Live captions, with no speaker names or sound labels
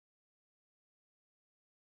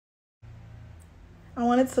I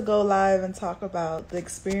wanted to go live and talk about the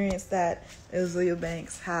experience that Azealia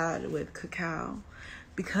Banks had with Cacao,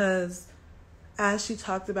 because as she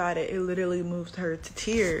talked about it, it literally moved her to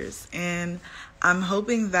tears, and I'm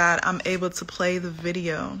hoping that I'm able to play the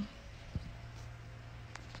video.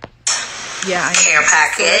 Yeah, I care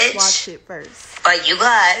package. So let's watch it first. But you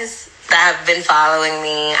guys that have been following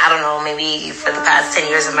me, I don't know, maybe for the past 10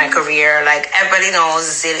 years of my career, like everybody knows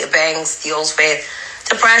Azealia Banks deals with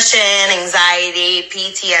depression, anxiety,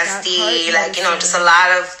 PTSD, like, you know, just a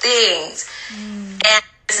lot of things. And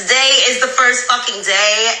today is the first fucking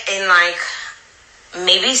day in like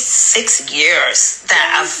maybe 6 years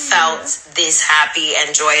that I've felt this happy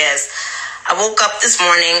and joyous. I woke up this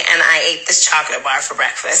morning and I ate this chocolate bar for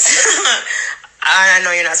breakfast. I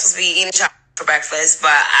know you're not supposed to be eating chocolate for breakfast,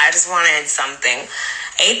 but I just wanted something.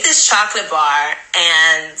 I ate this chocolate bar,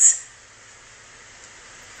 and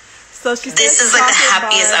so this is like the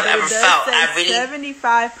happiest I've ever felt. I really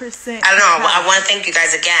 75%. I don't know. I want to thank you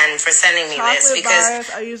guys again for sending me this, because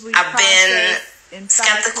I've been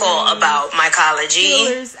skeptical about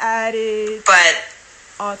mycology, added, but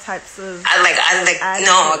all types of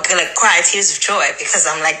I could cry tears of joy, because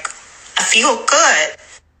I'm like, I feel good.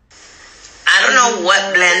 I don't know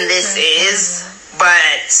what blend this is,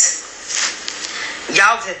 but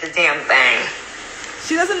y'all did the damn thing.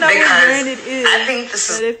 She doesn't know what brand it is. I think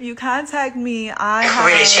this but if you contact me, I have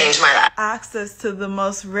really changed my life. Access to the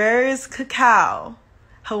most rarest cacao,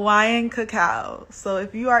 Hawaiian cacao. So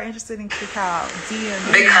if you are interested in cacao, DM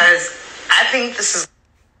me. Because I think this is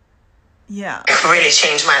really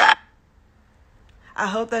changed my life. I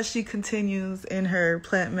hope that she continues in her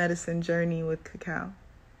plant medicine journey with cacao.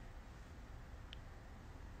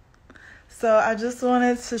 So I just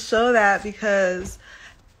wanted to show that, because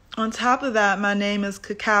on top of that, my name is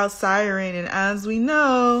Cacao Siren, and as we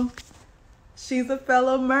know, she's a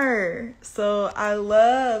fellow mer. So I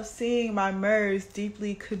love seeing my mers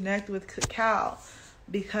deeply connect with cacao,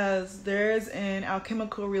 because there's an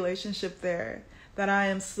alchemical relationship there that I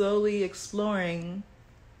am slowly exploring.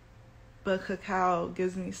 But cacao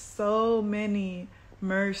gives me so many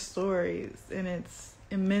mer stories, and it's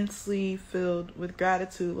immensely filled with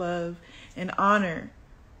gratitude, love, and honor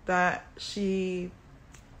that she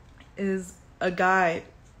is a guide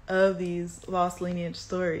of these lost lineage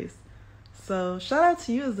stories. So shout out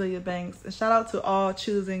to you, Azealia Banks, and shout out to all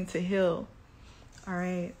choosing to heal. All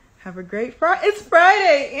right, have a great Friday. It's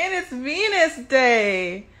Friday and it's Venus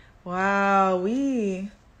Day. Wow, we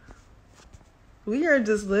are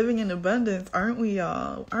just living in abundance, aren't we,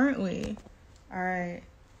 y'all? Aren't we? All right,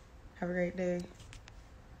 have a great day.